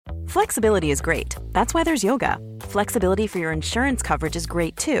Flexibility is great. That's why there's yoga. Flexibility for your insurance coverage is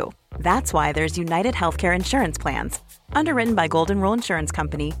great too. That's why there's United Healthcare Insurance Plans. Underwritten by Golden Rule Insurance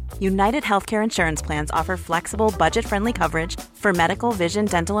Company, United Healthcare Insurance Plans offer flexible, budget-friendly coverage for medical, vision,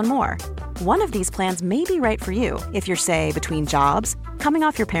 dental, and more. One of these plans may be right for you if you're, say, between jobs, coming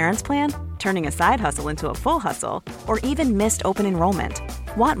off your parents' plan, turning a side hustle into a full hustle, or even missed open enrollment.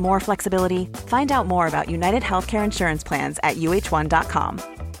 Want more flexibility? Find out more about United Healthcare Insurance Plans at uh1.com.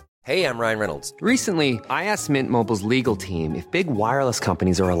 Hey, I'm Ryan Reynolds. Recently, I asked Mint Mobile's legal team if big wireless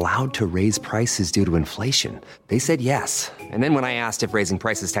companies are allowed to raise prices due to inflation. They said yes. And then when I asked if raising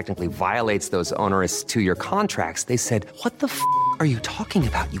prices technically violates those onerous two-year contracts, they said, "What the f*** are you talking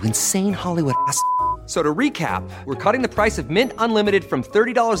about, you insane Hollywood ass f- So to recap, we're cutting the price of Mint Unlimited from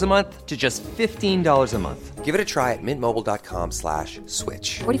 $30 a month to just $15 a month. Give it a try at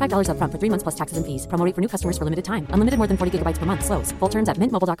mintmobile.com/switch. $45 up front for 3 months plus taxes and fees. Promo rate for new customers for limited time. Unlimited more than 40 gigabytes per month. Slows full terms at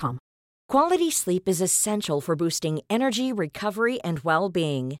mintmobile.com. Quality sleep is essential for boosting energy, recovery, and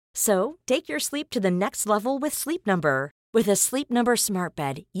well-being. So, take your sleep to the next level with Sleep Number. With a Sleep Number smart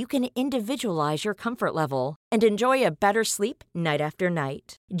bed, you can individualize your comfort level and enjoy a better sleep night after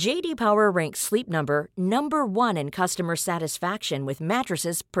night. J.D. Power ranks Sleep Number number 1 in customer satisfaction with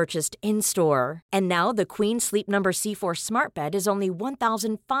mattresses purchased in-store. And now the Queen Sleep Number C4 smart bed is only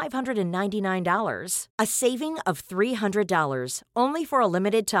 $1,599, a saving of $300, only for a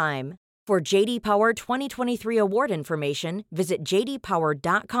limited time. For J.D. Power 2023 award information, visit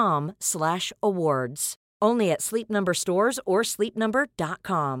jdpower.com/awards. Only at Sleep Number stores or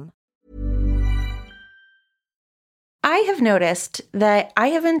sleepnumber.com. I have noticed that I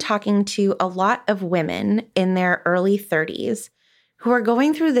have been talking to a lot of women in their early 30s who are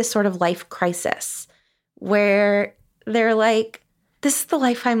going through this sort of life crisis where they're like, this is the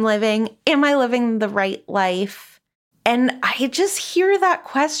life I'm living. Am I living the right life? And I just hear that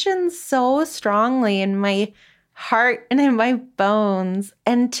question so strongly in my heart and in my bones.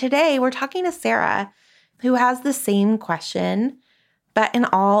 And today we're talking to Sarah, who has the same question, but in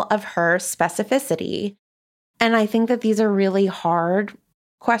all of her specificity. And I think that these are really hard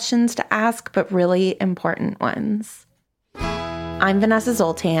questions to ask, but really important ones. I'm Vanessa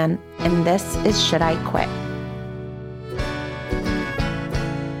Zoltan, and this is Should I Quit?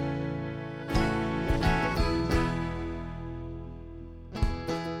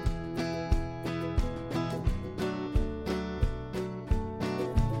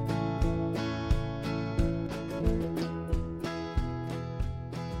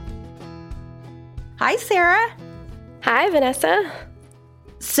 Hi, Sarah. Hi, Vanessa.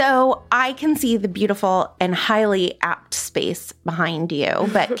 So I can see the beautiful and highly apt space behind you,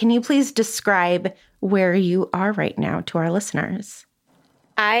 but can you please describe where you are right now to our listeners?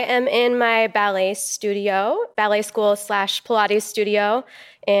 I am in my ballet studio, ballet school / Pilates studio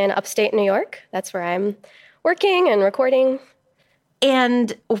in upstate New York. That's where I'm working and recording.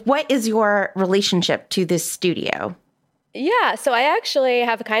 And what is your relationship to this studio? Yeah, so I actually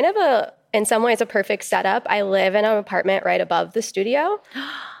have kind of in some ways, a perfect setup. I live in an apartment right above the studio.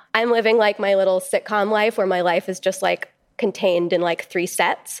 I'm living like my little sitcom life where my life is just like contained in like 3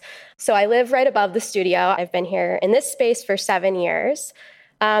 sets. So I live right above the studio. I've been here in this space for 7 years.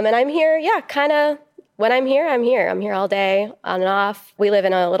 And I'm here, kind of when I'm here, I'm here. I'm here all day, on and off. We live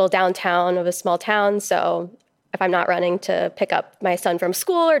in a little downtown of a small town. So if I'm not running to pick up my son from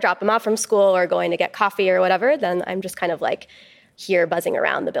school or drop him off from school or going to get coffee or whatever, then I'm just kind of like here buzzing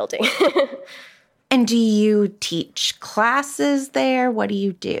around the building. And do you teach classes there? What do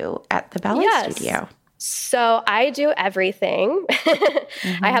you do at the ballet studio? So I do everything.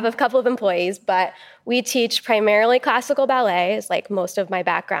 I have a couple of employees, but we teach primarily classical ballet is like most of my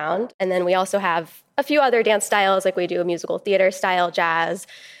background. And then we also have a few other dance styles, like we do a musical theater style, jazz,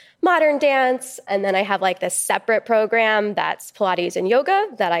 modern dance. And then I have like this separate program that's Pilates and yoga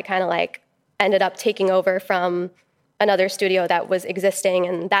that I kind of like ended up taking over from another studio that was existing,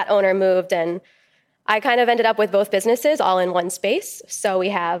 and that owner moved, and I kind of ended up with both businesses all in one space. So we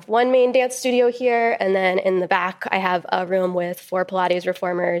have one main dance studio here, and then in the back, I have a room with 4 Pilates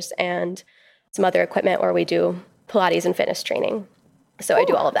reformers and some other equipment where we do Pilates and fitness training. So I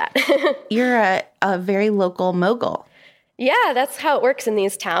do all of that. You're a very local mogul. Yeah, that's how it works in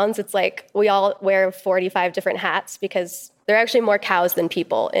these towns. It's like we all wear 45 different hats because there are actually more cows than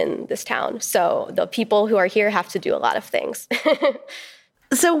people in this town. So the people who are here have to do a lot of things.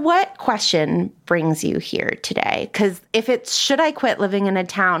 So what question brings you here today? Because if it's, should I quit living in a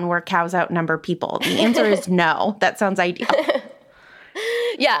town where cows outnumber people? The answer is no. That sounds ideal.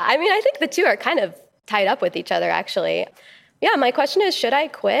 Yeah, I mean, I think the two are kind of tied up with each other, actually. Yeah, my question is, should I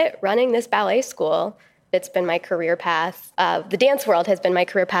quit running this ballet school? It's been my career path. The dance world has been my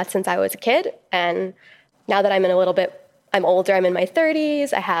career path since I was a kid. And now that I'm older, I'm in my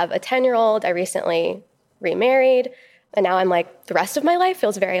 30s. I have a 10-year-old. I recently remarried. And now I'm like, the rest of my life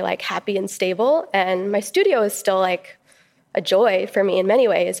feels very like happy and stable. And my studio is still like a joy for me in many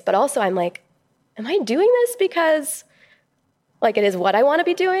ways. But also I'm like, am I doing this because like it is what I want to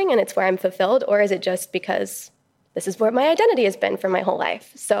be doing and it's where I'm fulfilled? Or is it just because this is where my identity has been for my whole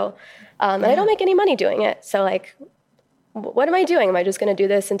life? So, and I don't make any money doing it. So like, what am I doing? Am I just going to do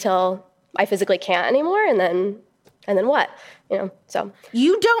this until I physically can't anymore? And then what? So.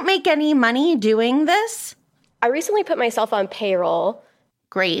 You don't make any money doing this? I recently put myself on payroll.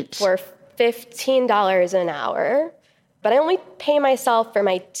 Great. For $15 an hour, but I only pay myself for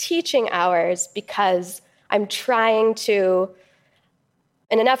my teaching hours because I'm trying to,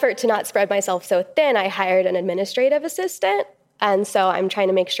 in an effort to not spread myself so thin, I hired an administrative assistant. And so I'm trying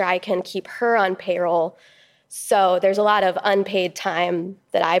to make sure I can keep her on payroll. So there's a lot of unpaid time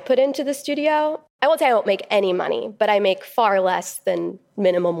that I put into the studio. I won't say I won't make any money, but I make far less than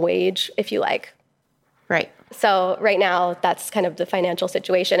minimum wage, if you like. Right. So right now, that's kind of the financial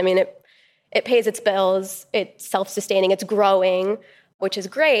situation. I mean, it pays its bills, it's self-sustaining, it's growing, which is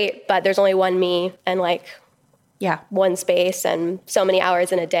great, but there's only one me and like one space and so many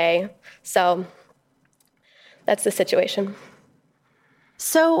hours in a day. So that's the situation.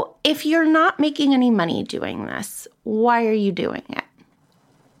 So if you're not making any money doing this, why are you doing it?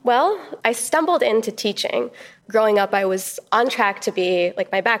 Well, I stumbled into teaching. Growing up, I was on track to be,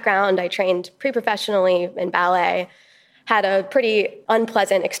 like my background, I trained pre-professionally in ballet, had a pretty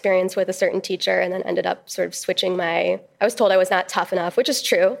unpleasant experience with a certain teacher, and then ended up sort of switching I was told I was not tough enough, which is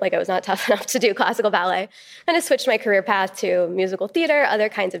true, like I was not tough enough to do classical ballet, and I switched my career path to musical theater, other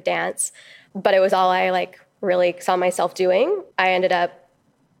kinds of dance, but it was all I like really saw myself doing. I ended up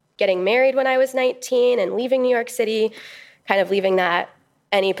getting married when I was 19 and leaving New York City, kind of leaving that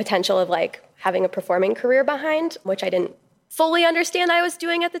any potential of like having a performing career behind, which I didn't fully understand I was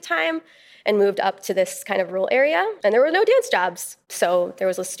doing at the time, and moved up to this kind of rural area. And there were no dance jobs. So there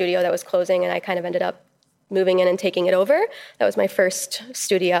was a studio that was closing and I kind of ended up moving in and taking it over. That was my first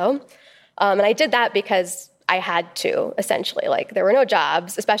studio. And I did that because I had to, essentially. Like there were no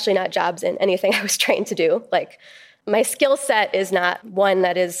jobs, especially not jobs in anything I was trained to do. Like my skill set is not one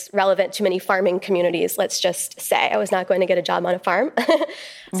that is relevant to many farming communities, let's just say. I was not going to get a job on a farm.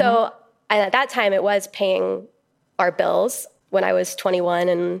 So at that time, it was paying our bills when I was 21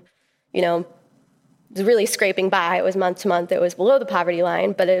 and, was really scraping by. It was month to month. It was below the poverty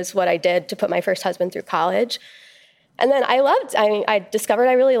line, but it was what I did to put my first husband through college. And then I discovered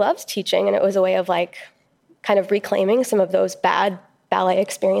I really loved teaching, and it was a way of like kind of reclaiming some of those bad ballet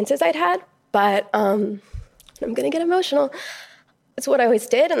experiences I'd had. But I'm going to get emotional. It's what I always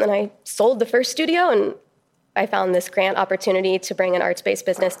did. And then I sold the first studio and I found this grant opportunity to bring an arts-based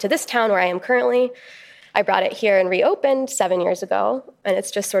business to this town where I am currently. I brought it here and reopened 7 years ago. And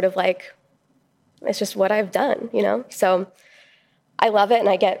it's just sort of like, it's just what I've done, So I love it and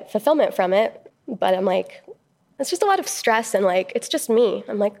I get fulfillment from it. But I'm like, it's just a lot of stress and like, it's just me.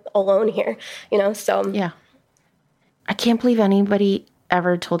 I'm like alone here, so. Yeah. I can't believe anybody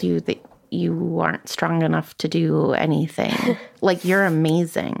ever told you that you aren't strong enough to do anything. Like, you're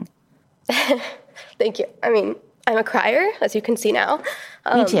amazing. Thank you. I mean, I'm a crier, as you can see now.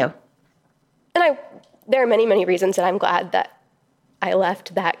 Me too. And there are many, many reasons that I'm glad that I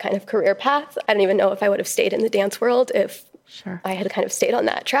left that kind of career path. I don't even know if I would have stayed in the dance world if I had kind of stayed on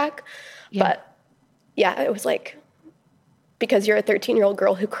that track. Yeah. But yeah, it was like, because you're a 13-year-old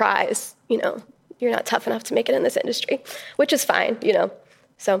girl who cries, you're not tough enough to make it in this industry, which is fine,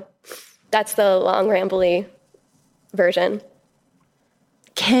 So that's the long, rambly version.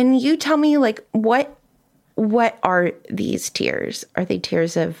 Can you tell me, like, what are these tears? Are they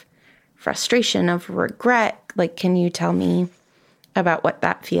tears of frustration, of regret? Like, can you tell me about what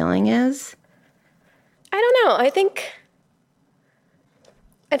that feeling is? I don't know. I think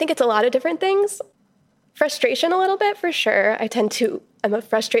it's a lot of different things. Frustration a little bit, for sure. I'm a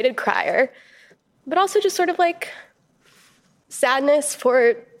frustrated crier. But also just sort of like sadness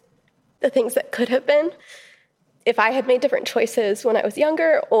for the things that could have been if I had made different choices when I was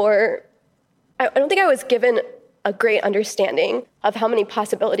younger, or I don't think I was given a great understanding of how many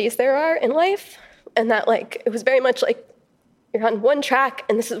possibilities there are in life, and that like it was very much like you're on one track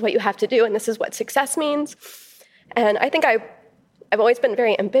and this is what you have to do and this is what success means. And I think I've always been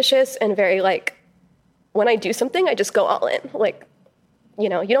very ambitious and very like, when I do something, I just go all in. Like, you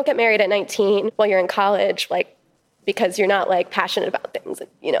don't get married at 19 while you're in college, like, because you're not like passionate about things,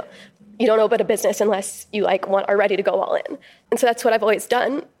 you don't open a business unless you like are ready to go all in. And so that's what I've always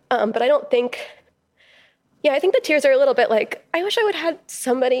done. But I don't think Yeah, I think the tears are a little bit like, I wish I would have had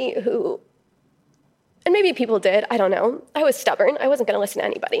somebody who, and maybe people did, I don't know. I was stubborn. I wasn't going to listen to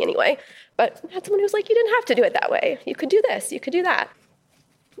anybody anyway. But I had someone who was like, you didn't have to do it that way. You could do this. You could do that.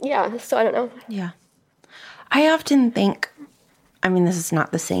 Yeah, so I don't know. Yeah. I often think, I mean, this is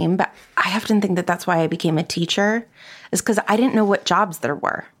not the same, but I often think that that's why I became a teacher, is because I didn't know what jobs there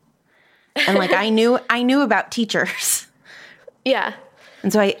were. And like, I knew about teachers. Yeah.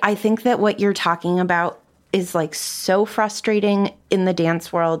 And so I think that what you're talking about is like so frustrating in the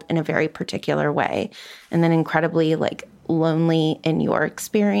dance world in a very particular way, and then incredibly like lonely in your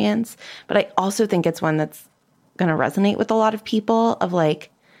experience. But I also think it's one that's going to resonate with a lot of people of like,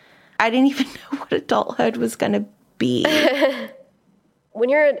 I didn't even know what adulthood was going to be. When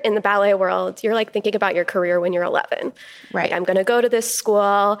you're in the ballet world, you're like thinking about your career when you're 11. Right. Like, I'm going to go to this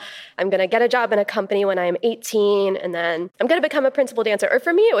school. I'm going to get a job in a company when I'm 18, and then I'm going to become a principal dancer. Or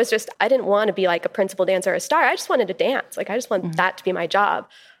for me, it was just, I didn't want to be like a principal dancer or a star. I just wanted to dance. Like, I just wanted that to be my job.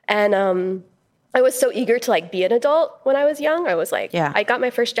 And I was so eager to like be an adult when I was young. I was like, I got my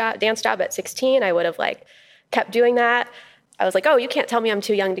first dance job at 16. I would have like kept doing that. I was like, oh, you can't tell me I'm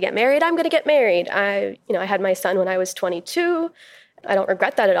too young to get married. I'm going to get married. I had my son when I was 22. I don't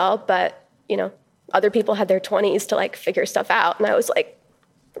regret that at all, but, other people had their 20s to like figure stuff out. And I was like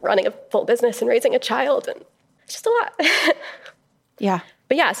running a full business and raising a child, and it's just a lot. Yeah.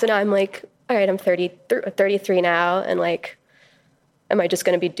 But yeah, so now I'm like, all right, I'm 33 now. And like, am I just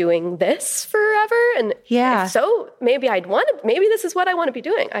going to be doing this forever? And if so maybe maybe this is what I want to be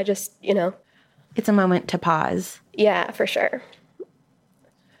doing. I just, It's a moment to pause. Yeah, for sure.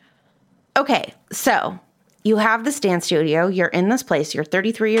 Okay. So you have this dance studio. You're in this place. You're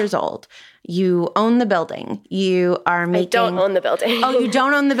 33 years old. You own the building. You are making... I don't own the building. Oh, you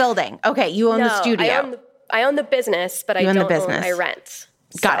don't own the building. Okay, you own the studio. I own the business, but I don't own, I rent.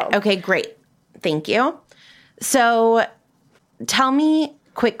 Got it. Okay, great. Thank you. So tell me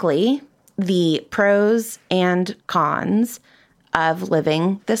quickly the pros and cons of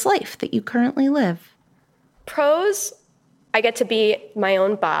living this life that you currently live. Pros, I get to be my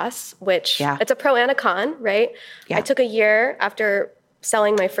own boss, which it's a pro and a con, right? Yeah. I took a year after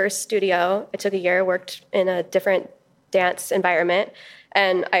selling my first studio. I took a year, worked in a different dance environment,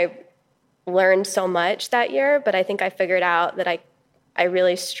 and I learned so much that year, but I think I figured out that I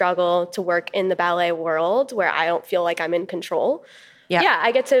really struggle to work in the ballet world where I don't feel like I'm in control. Yeah,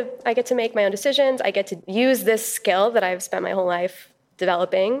 I get to make my own decisions. I get to use this skill that I've spent my whole life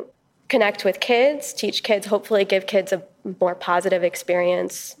developing, connect with kids, teach kids, hopefully give kids a more positive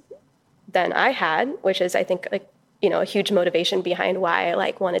experience than I had, which is, I think, like, a huge motivation behind why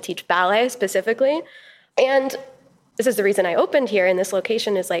I want to teach ballet specifically. And this is the reason I opened here in this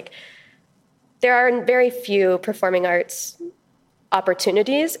location is there are very few performing arts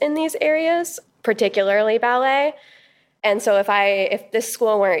opportunities in these areas, particularly ballet. And so if this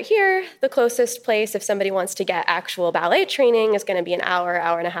school weren't here, the closest place, if somebody wants to get actual ballet training, is going to be an hour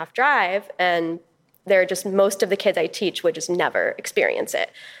and a half drive. And they're just, most of the kids I teach would just never experience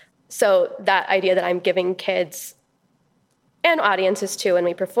it. So that idea that I'm giving kids and audiences too, when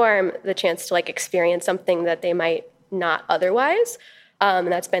we perform, the chance to experience something that they might not otherwise.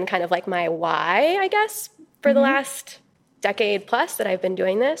 And that's been kind of my why, I guess, for the last decade plus that I've been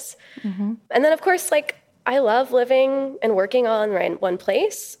doing this. Mm-hmm. And then, of course, I love living and working all in one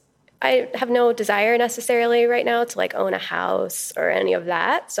place. I have no desire necessarily right now to own a house or any of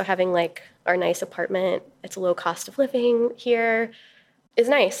that. So having our nice apartment, it's a low cost of living here, is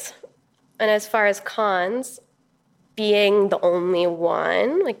nice. And as far as cons, being the only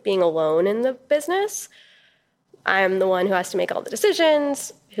one, being alone in the business, I'm the one who has to make all the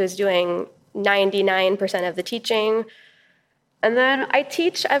decisions, who's doing 99% of the teaching. And then I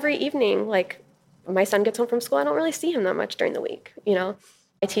teach every evening. My son gets home from school, I don't really see him that much during the week,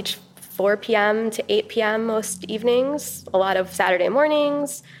 I teach 4 p.m. to 8 p.m. most evenings, a lot of Saturday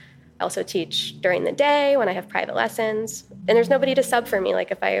mornings. I also teach during the day when I have private lessons. And there's nobody to sub for me.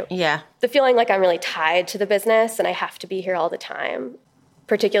 The feeling I'm really tied to the business and I have to be here all the time,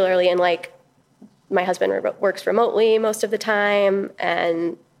 particularly in my husband works remotely most of the time,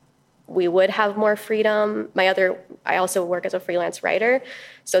 and we would have more freedom. I also work as a freelance writer,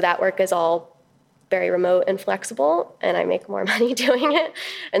 so that work is all very remote and flexible, and I make more money doing it.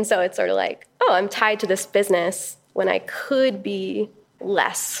 And so it's sort of I'm tied to this business when I could be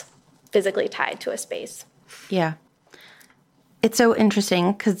less physically tied to a space. Yeah. It's so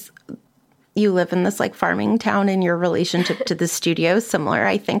interesting because you live in this farming town, and your relationship to the studio is similar,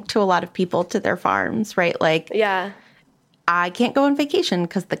 I think, to a lot of people to their farms, right? Yeah. I can't go on vacation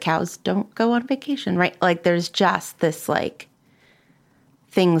because the cows don't go on vacation, right? There's just this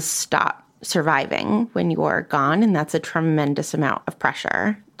things stop surviving when you're gone, and that's a tremendous amount of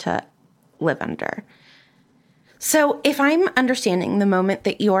pressure to live under. So if I'm understanding the moment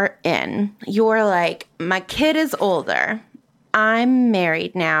that you're in, you're like, my kid is older, I'm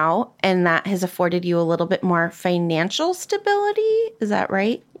married now, and that has afforded you a little bit more financial stability. Is that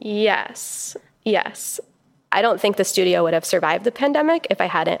right? Yes. Yes. I don't think the studio would have survived the pandemic if I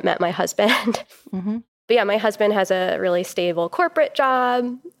hadn't met my husband. Mm-hmm. But yeah, my husband has a really stable corporate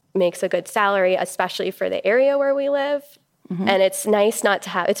job, makes a good salary, especially for the area where we live. Mm-hmm. And it's nice not to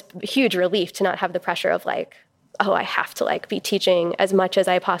have, it's a huge relief to not have the pressure of like, oh, I have to like be teaching as much as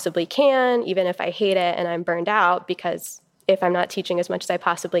I possibly can, even if I hate it and I'm burned out, because if I'm not teaching as much as I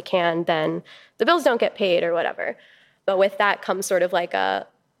possibly can, then the bills don't get paid or whatever. But with that comes sort of like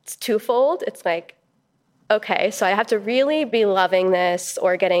it's twofold. It's like, okay, so I have to really be loving this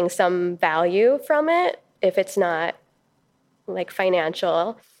or getting some value from it if it's not like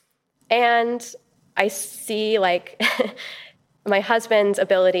financial. And I see like my husband's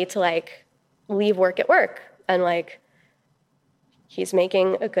ability to like leave work at work, and like he's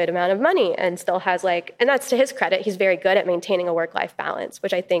making a good amount of money and still has like, and that's to his credit, he's very good at maintaining a work-life balance,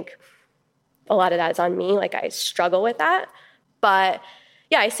 which I think a lot of that is on me. Like I struggle with that. But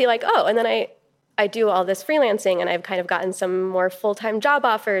yeah, I see like, oh, and then I do all this freelancing, and I've kind of gotten some more full-time job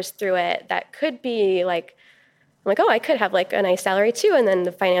offers through it that could be like, I'm like, oh, I could have like a nice salary too, and then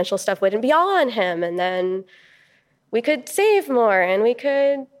the financial stuff wouldn't be all on him, and then we could save more, and we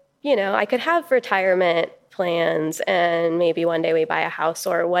could, you know, I could have retirement plans, and maybe one day we buy a house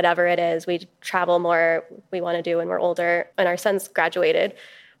or whatever it is. We travel more, we want to do when we're older, and our son's graduated.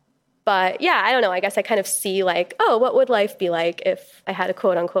 But yeah, I don't know. I guess I kind of see like, oh, what would life be like if I had a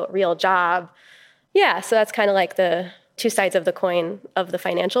quote unquote real job? Yeah, so that's kind of like the two sides of the coin of the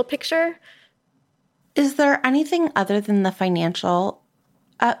financial picture. Is there anything other than the financial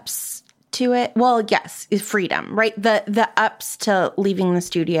ups to it? Well, yes, is freedom, right? The ups to leaving the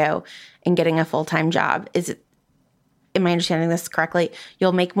studio and getting a full-time job. Am I understanding this correctly?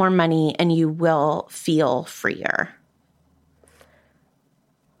 You'll make more money and you will feel freer.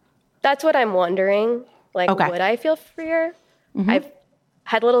 That's what I'm wondering. Like, okay. Would I feel freer? Mm-hmm. I've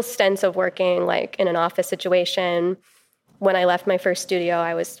had little stints of working like in an office situation. When I left my first studio,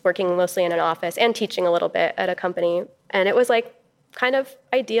 I was working mostly in an office and teaching a little bit at a company. And it was like kind of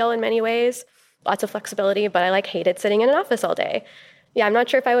ideal in many ways, lots of flexibility, but I like hated sitting in an office all day. Yeah, I'm not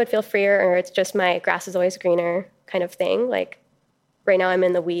sure if I would feel freer, or it's just my grass is always greener kind of thing. Like right now I'm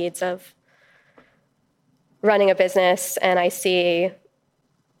in the weeds of running a business, and I see,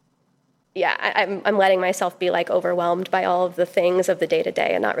 I'm letting myself be like overwhelmed by all of the things of the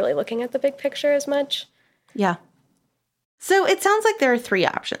day-to-day and not really looking at the big picture as much. Yeah. So it sounds like there are three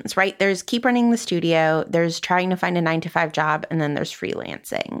options, right? There's keep running the studio, there's trying to find a 9-to-5 job, and then there's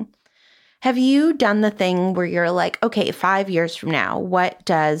freelancing. Have you done the thing where you're like, okay, 5 years from now, what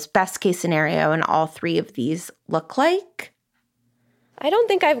does best case scenario in all three of these look like? I don't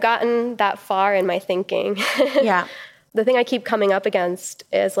think I've gotten that far in my thinking. Yeah. The thing I keep coming up against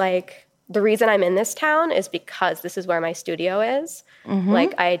is like, the reason I'm in this town is because this is where my studio is. Mm-hmm.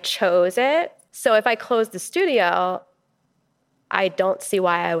 Like I chose it. So if I close the studio, I don't see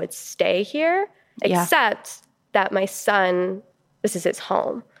why I would stay here, except that my son, this is his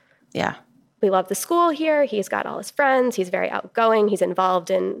home. Yeah. We love the school here. He's got all his friends. He's very outgoing. He's involved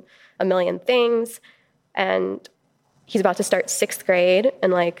in a million things. And he's about to start 6th grade.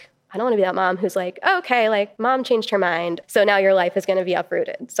 And like, I don't want to be that mom who's like, oh, okay, like mom changed her mind, so now your life is going to be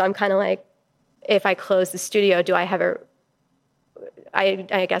uprooted. So I'm kind of like, if I close the studio, do I have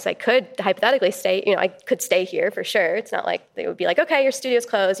I guess I could hypothetically stay, I could stay here for sure. It's not like they would be like, okay, your studio's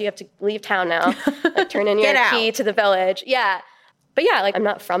closed, you have to leave town now, like turn in your key to the village. Yeah. But yeah, like I'm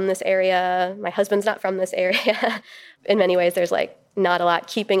not from this area. My husband's not from this area. In many ways, there's like not a lot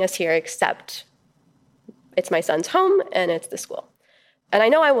keeping us here except it's my son's home and it's the school. And I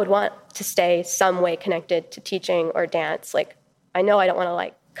know I would want to stay some way connected to teaching or dance. Like I know I don't want to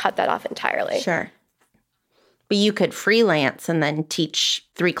like cut that off entirely. Sure. But you could freelance and then teach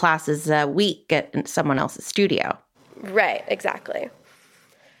 3 classes a week at someone else's studio. Right, exactly.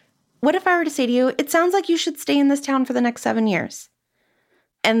 What if I were to say to you, it sounds like you should stay in this town for the next 7 years.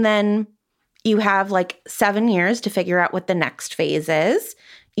 And then you have like 7 years to figure out what the next phase is.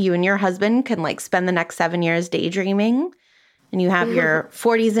 You and your husband can like spend the next 7 years daydreaming. And you have your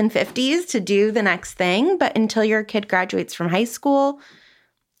 40s and 50s to do the next thing. But until your kid graduates from high school,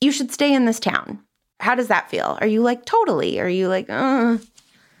 you should stay in this town. How does that feel? Are you like totally? Are you like, I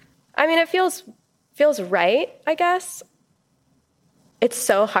mean, it feels right, I guess. It's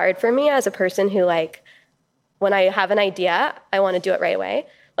so hard for me as a person who like, when I have an idea, I want to do it right away.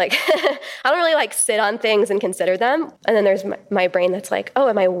 Like, I don't really like sit on things and consider them. And then there's my brain that's like, oh,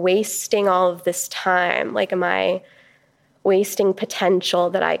 am I wasting all of this time? Like, am I wasting potential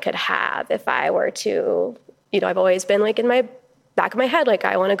that I could have if I were to, I've always been like in my back of my head, like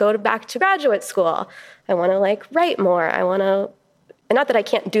I want to go back to graduate school. I want to like write more. and not that I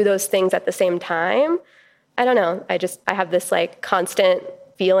can't do those things at the same time. I don't know. I have this like constant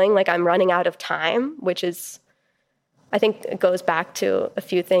feeling like I'm running out of time, which is, I think it goes back to a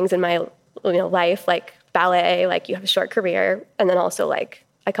few things in my life, like ballet, like you have a short career. And then also like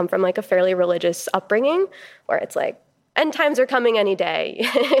I come from like a fairly religious upbringing where it's like, end times are coming any day.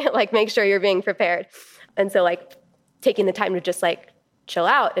 Like make sure you're being prepared. And so like taking the time to just like chill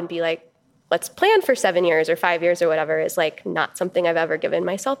out and be like, let's plan for 7 years or 5 years or whatever is like not something I've ever given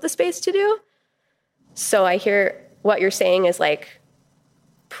myself the space to do. So I hear what you're saying is like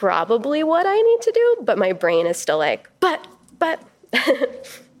probably what I need to do, but my brain is still like, but.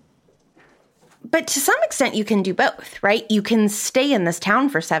 But to some extent you can do both, right? You can stay in this town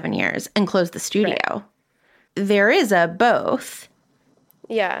for 7 years and close the studio. Right. There is a both.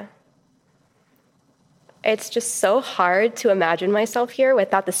 Yeah. It's just so hard to imagine myself here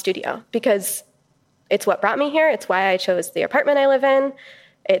without the studio because it's what brought me here. It's why I chose the apartment I live in.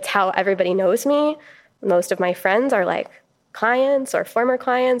 It's how everybody knows me. Most of my friends are like clients or former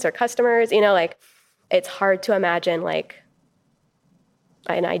clients or customers, like it's hard to imagine like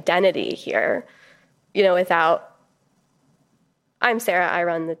an identity here, without I'm Sarah, I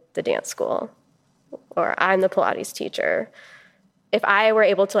run the dance school, or I'm the Pilates teacher. If I were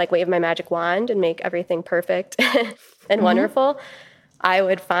able to like wave my magic wand and make everything perfect and wonderful, I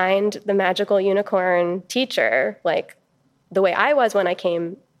would find the magical unicorn teacher. Like the way I was when I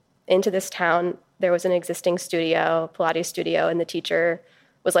came into this town, there was an existing studio, Pilates studio, and the teacher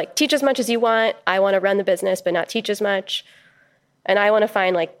was like, teach as much as you want. I want to run the business, but not teach as much. And I want to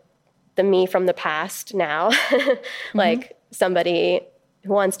find like the me from the past now, like somebody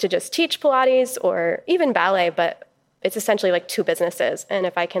who wants to just teach Pilates or even ballet, but it's essentially like two businesses. And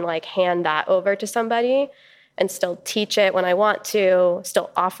if I can like hand that over to somebody and still teach it when I want to, still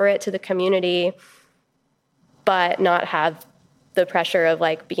offer it to the community, but not have the pressure of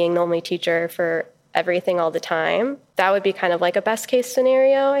like being the only teacher for everything all the time, that would be kind of like a best case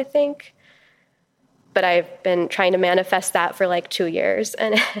scenario, I think. But I've been trying to manifest that for like 2 years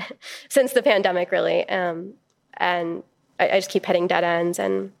and since the pandemic really. And I just keep hitting dead ends,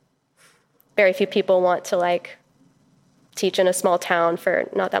 and very few people want to like teach in a small town for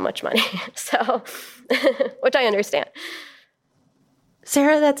not that much money. So, which I understand.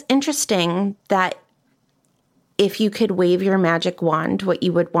 Sarah, that's interesting that if you could wave your magic wand, what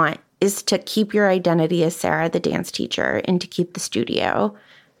you would want is to keep your identity as Sarah, the dance teacher, and to keep the studio,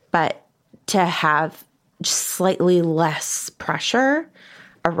 but to have just slightly less pressure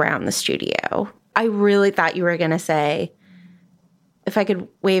around the studio. I really thought you were going to say, if I could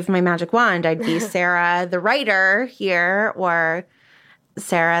wave my magic wand, I'd be Sarah, the writer here, or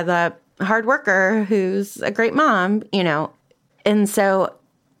Sarah, the hard worker who's a great mom, And so,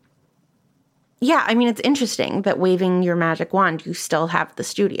 yeah, I mean, it's interesting that waving your magic wand, you still have the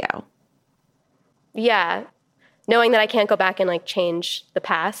studio. Yeah. Knowing that I can't go back and like change the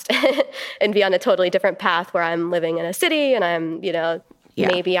past and be on a totally different path where I'm living in a city and I'm,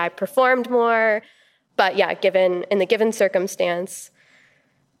 maybe I performed more. But yeah, in the given circumstance,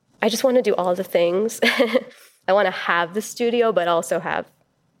 I just want to do all the things. I want to have the studio, but also have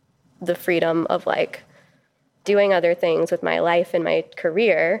the freedom of like doing other things with my life and my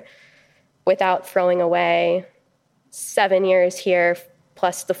career without throwing away 7 years here,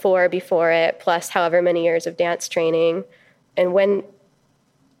 plus the 4 before it, plus however many years of dance training. And when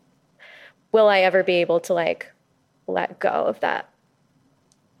will I ever be able to like let go of that?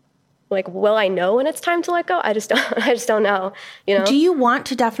 Like, will I know when it's time to let go? I just don't know, Do you want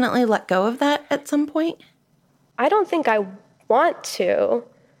to definitely let go of that at some point? I don't think I want to.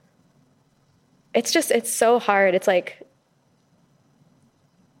 It's so hard. It's like,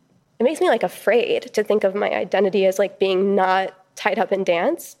 it makes me like afraid to think of my identity as like being not tied up in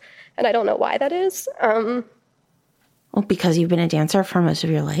dance. And I don't know why that is. Well, because you've been a dancer for most of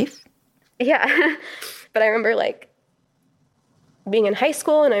your life? Yeah. But I remember like being in high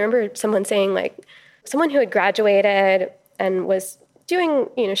school, and I remember someone saying like, someone who had graduated and was doing,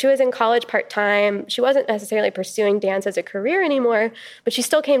 she was in college part-time. She wasn't necessarily pursuing dance as a career anymore, but she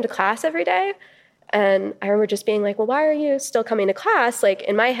still came to class every day. And I remember just being like, well, why are you still coming to class? Like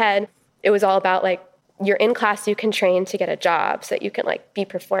in my head, it was all about like, you're in class, you can train to get a job so that you can like be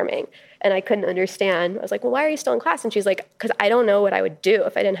performing. And I couldn't understand. I was like, well, why are you still in class? And she's like, because I don't know what I would do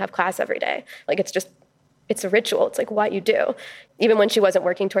if I didn't have class every day. Like, it's it's a ritual. It's like what you do, even when she wasn't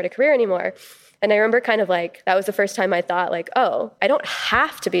working toward a career anymore. And I remember kind of like, that was the first time I thought like, oh, I don't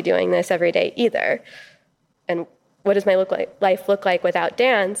have to be doing this every day either. And what does my life look like without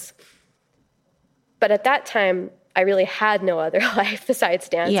dance? But at that time, I really had no other life besides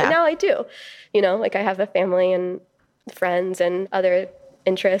dance. Yeah. And now I do. You know, like I have a family and friends and other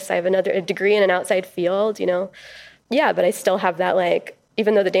interests. I have a degree in an outside field, you know. Yeah, but I still have that, like,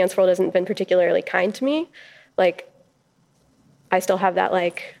 even though the dance world hasn't been particularly kind to me, like, I still have that,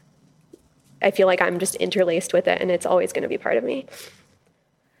 like, I feel like I'm just interlaced with it and it's always going to be part of me.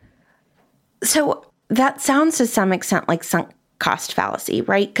 So that sounds to some extent like sunk cost fallacy,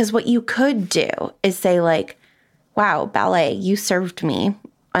 right? Because what you could do is say like, wow, ballet, you served me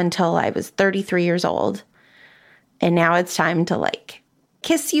until I was 33 years old. And now it's time to like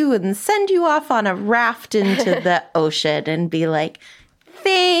kiss you and send you off on a raft into the ocean and be like,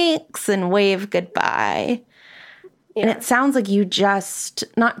 thanks, and wave goodbye. Yeah. And it sounds like you just,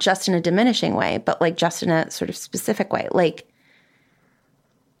 not just in a diminishing way, but like just in a sort of specific way, like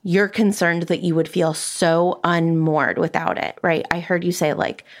you're concerned that you would feel so unmoored without it, right? I heard you say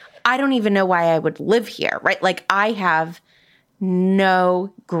like, I don't even know why I would live here, right? Like I have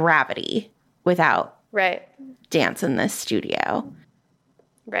no gravity without dance in this studio.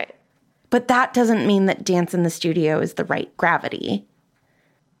 Right. But that doesn't mean that dance in the studio is the right gravity.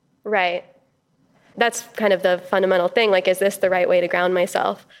 Right. That's kind of the fundamental thing. Like, is this the right way to ground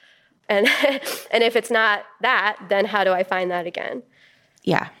myself? And and if it's not that, then how do I find that again?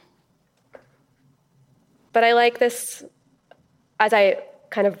 Yeah. But I like this, as I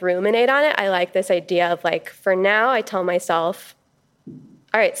kind of ruminate on it, I like this idea of like, for now, I tell myself,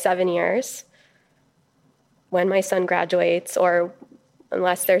 all right, 7 years, when my son graduates, or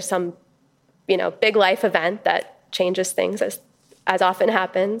unless there's some, you know, big life event that changes things as often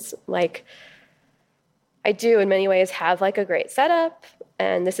happens, like I do in many ways have like a great setup,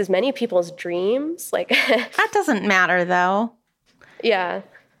 and this is many people's dreams. Like that doesn't matter though. Yeah.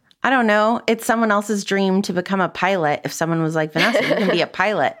 I don't know. It's someone else's dream to become a pilot. If someone was like, Vanessa, you can be a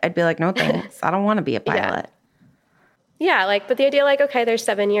pilot, I'd be like, no thanks. I don't want to be a pilot. Yeah, like, but the idea like, okay, there's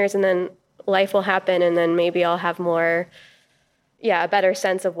 7 years and then life will happen and then maybe I'll have more, a better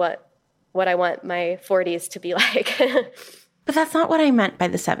sense of what I want my 40s to be like. But that's not what I meant by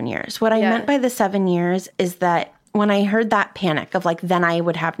the 7 years. What I meant by the 7 years is that when I heard that panic of like, then I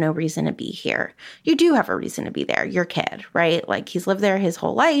would have no reason to be here. You do have a reason to be there. Your kid, right? Like he's lived there his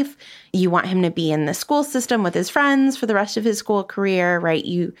whole life. You want him to be in the school system with his friends for the rest of his school career, right?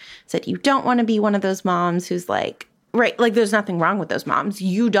 You said you don't want to be one of those moms who's like, right, like there's nothing wrong with those moms.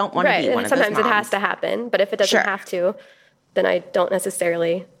 You don't want to be one of those moms. Sometimes it has to happen, but if it doesn't have to, then I don't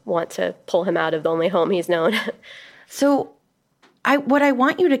necessarily want to pull him out of the only home he's known. So what I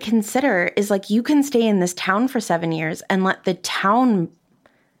want you to consider is like you can stay in this town for 7 years and let the town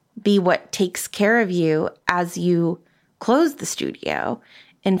be what takes care of you as you close the studio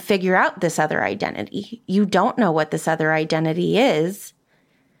and figure out this other identity. You don't know what this other identity is.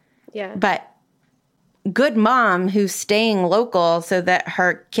 Yeah. But good mom who's staying local so that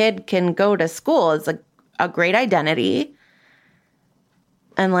her kid can go to school is a great identity.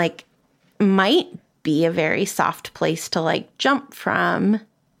 And like might be a very soft place to like jump from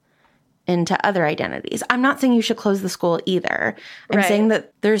into other identities. I'm not saying you should close the school either. I'm saying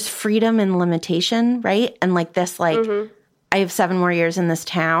that there's freedom and limitation, right? And like this, like I have 7 more years in this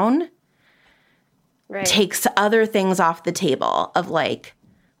town takes other things off the table of like,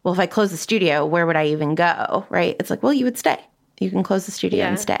 well, if I close the studio, where would I even go, right? It's like, well, you would stay. You can close the studio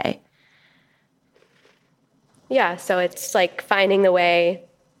and stay. Yeah, so it's like finding the way.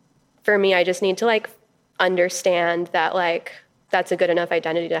 For me, I just need to like understand that like that's a good enough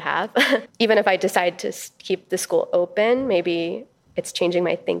identity to have. Even if I decide to keep the school open, maybe it's changing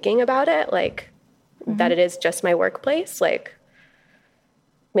my thinking about it, like that it is just my workplace. Like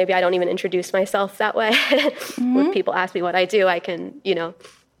maybe I don't even introduce myself that way. When people ask me what I do, I can,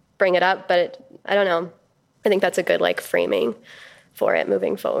 bring it up, but I don't know. I think that's a good like framing for it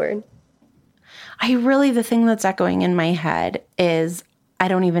moving forward. The thing that's echoing in my head is I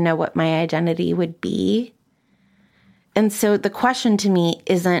don't even know what my identity would be. And so the question to me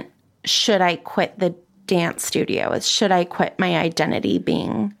isn't, should I quit the dance studio? It's, should I quit my identity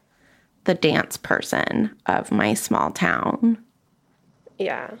being the dance person of my small town?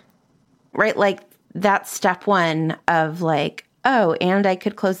 Yeah. Right? Like that's step one of like, oh, and I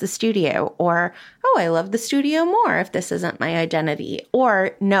could close the studio, or, oh, I love the studio more if this isn't my identity,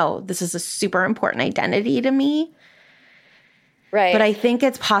 or no, this is a super important identity to me. Right. But I think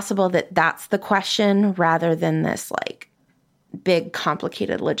it's possible that that's the question rather than this like big,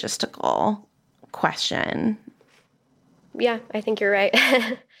 complicated logistical question. Yeah, I think you're right.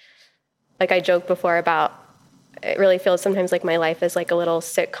 Like I joked before about, it really feels sometimes like my life is like a little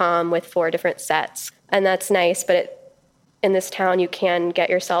sitcom with 4 different sets. And that's nice, but in this town, you can get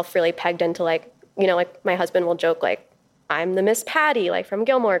yourself really pegged into like, you know, like my husband will joke like, I'm the Miss Patty, like from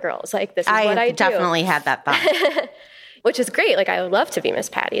Gilmore Girls. Like this is what I do. I definitely had that thought. Which is great. Like I would love to be Miss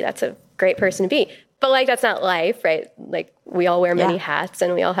Patty. That's a great person to be. But like that's not life, right? Like we all wear many hats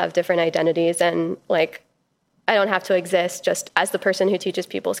and we all have different identities, and like I don't have to exist just as the person who teaches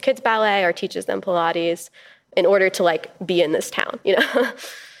people's kids ballet or teaches them Pilates in order to like be in this town, you know?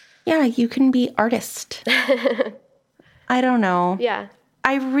 Yeah, you can be artist. I don't know. Yeah.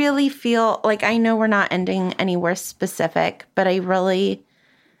 I really feel like, I know we're not ending anywhere specific, but I really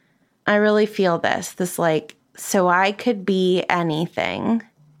feel this like, so I could be anything.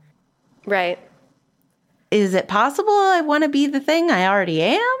 Right. Is it possible I want to be the thing I already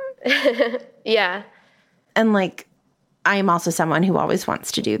am? Yeah. And like, I'm also someone who always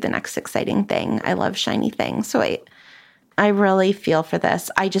wants to do the next exciting thing. I love shiny things. So I really feel for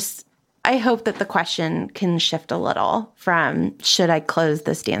this. I hope that the question can shift a little from should I close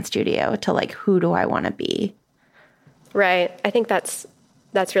this dance studio to like, who do I want to be? Right. I think that's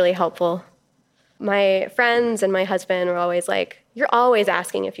really helpful. My friends and my husband were always like, you're always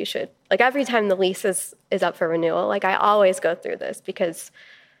asking if you should. Like every time the lease is up for renewal, like I always go through this because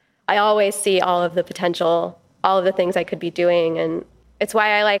I always see all of the potential, all of the things I could be doing. And it's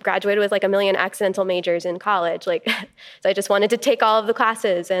why I like graduated with like 1 million accidental majors in college. Like, so I just wanted to take all of the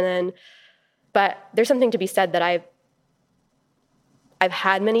classes but there's something to be said that I've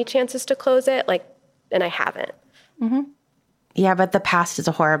had many chances to close it, like, and I haven't. Mm-hmm. Yeah, but the past is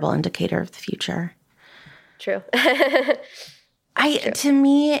a horrible indicator of the future. True. To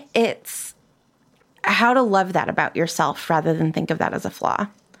me, it's how to love that about yourself rather than think of that as a flaw.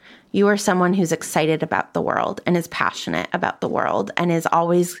 You are someone who's excited about the world and is passionate about the world and is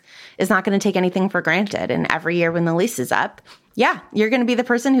not going to take anything for granted. And every year when the lease is up, yeah, you're going to be the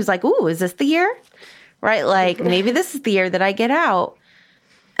person who's like, ooh, is this the year? Right? Like, maybe this is the year that I get out.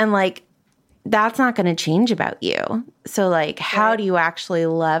 And like, that's not going to change about you. So like, how do you actually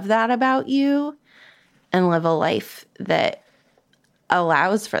love that about you and live a life that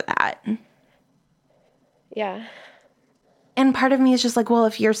allows for that? Yeah. And part of me is just like, well,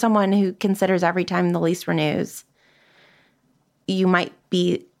 if you're someone who considers every time the lease renews, you might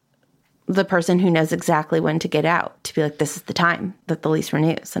be the person who knows exactly when to get out, to be like, this is the time that the lease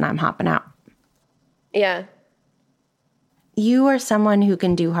renews and I'm hopping out. Yeah. You are someone who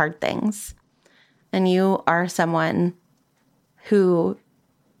can do hard things. And you are someone who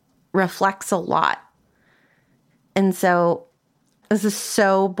reflects a lot. And so this is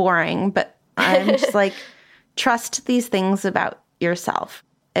so boring, but I'm just like, trust these things about yourself.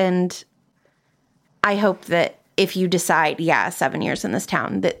 And I hope that if you decide, 7 years in this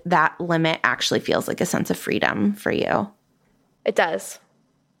town, that limit actually feels like a sense of freedom for you. It does.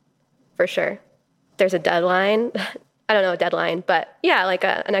 For sure. There's a deadline. I don't know a deadline, but yeah, like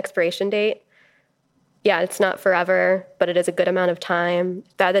an expiration date. Yeah, it's not forever, but it is a good amount of time.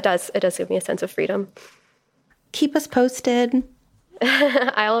 It does give me a sense of freedom. Keep us posted.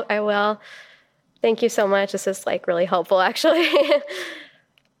 I will. Thank you so much. This is like really helpful, actually.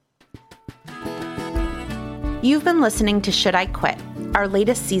 You've been listening to Should I Quit, our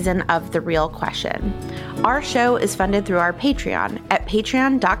latest season of The Real Question. Our show is funded through our Patreon at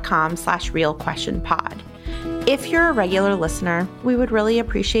patreon.com/realquestionpod. If you're a regular listener, we would really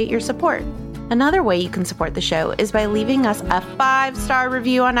appreciate your support. Another way you can support the show is by leaving us a 5-star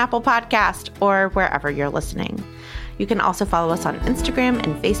review on Apple Podcast or wherever you're listening. You can also follow us on Instagram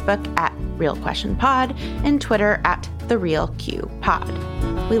and Facebook at Real Question Pod and Twitter at The Real Q Pod.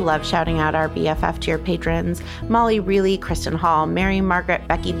 We love shouting out our BFF tier patrons: Molly Reilly, Kristen Hall, Mary Margaret,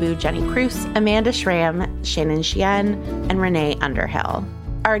 Becky Boo, Jenny Cruz, Amanda Schramm, Shannon Sheehan, and Renee Underhill.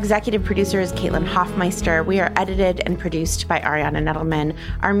 Our executive producer is Caitlin Hoffmeister. We are edited and produced by Ariana Nettleman.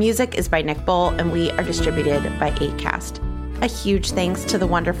 Our music is by Nick Bull, and we are distributed by Acast. A huge thanks to the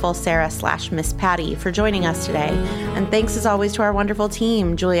wonderful Sarah/Miss Patty for joining us today. And thanks as always to our wonderful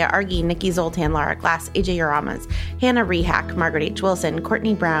team: Julia Argy, Nikki Zoltan, Lara Glass, AJ Uramas, Hannah Rehack, Margaret H. Wilson,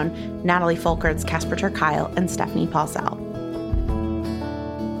 Courtney Brown, Natalie Folkerts, Casper Turkile, and Stephanie Paulsell.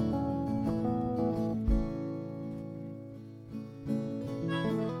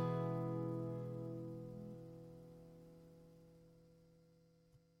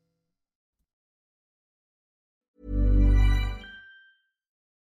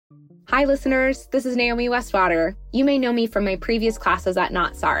 Hi listeners, this is Naomi Westwater. You may know me from my previous classes at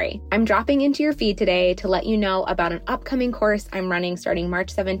Not Sorry. I'm dropping into your feed today to let you know about an upcoming course I'm running starting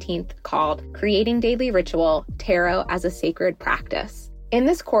March 17th called Creating Daily Ritual, Tarot as a Sacred Practice. In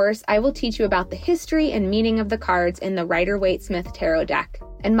this course, I will teach you about the history and meaning of the cards in the Rider-Waite-Smith Tarot deck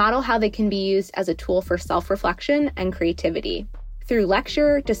and model how they can be used as a tool for self-reflection and creativity. Through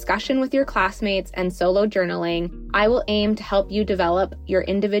lecture, discussion with your classmates, and solo journaling, I will aim to help you develop your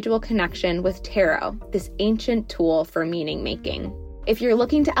individual connection with tarot, this ancient tool for meaning making. If you're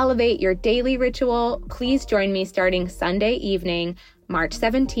looking to elevate your daily ritual, please join me starting Sunday evening, March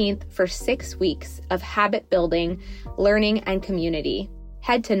 17th, for 6 weeks of habit building, learning, and community.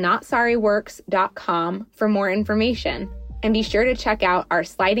 Head to NotSorryWorks.com for more information, and be sure to check out our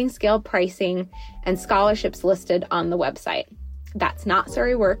sliding scale pricing and scholarships listed on the website. That's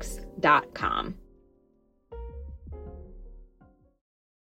NotSorryWorks.com.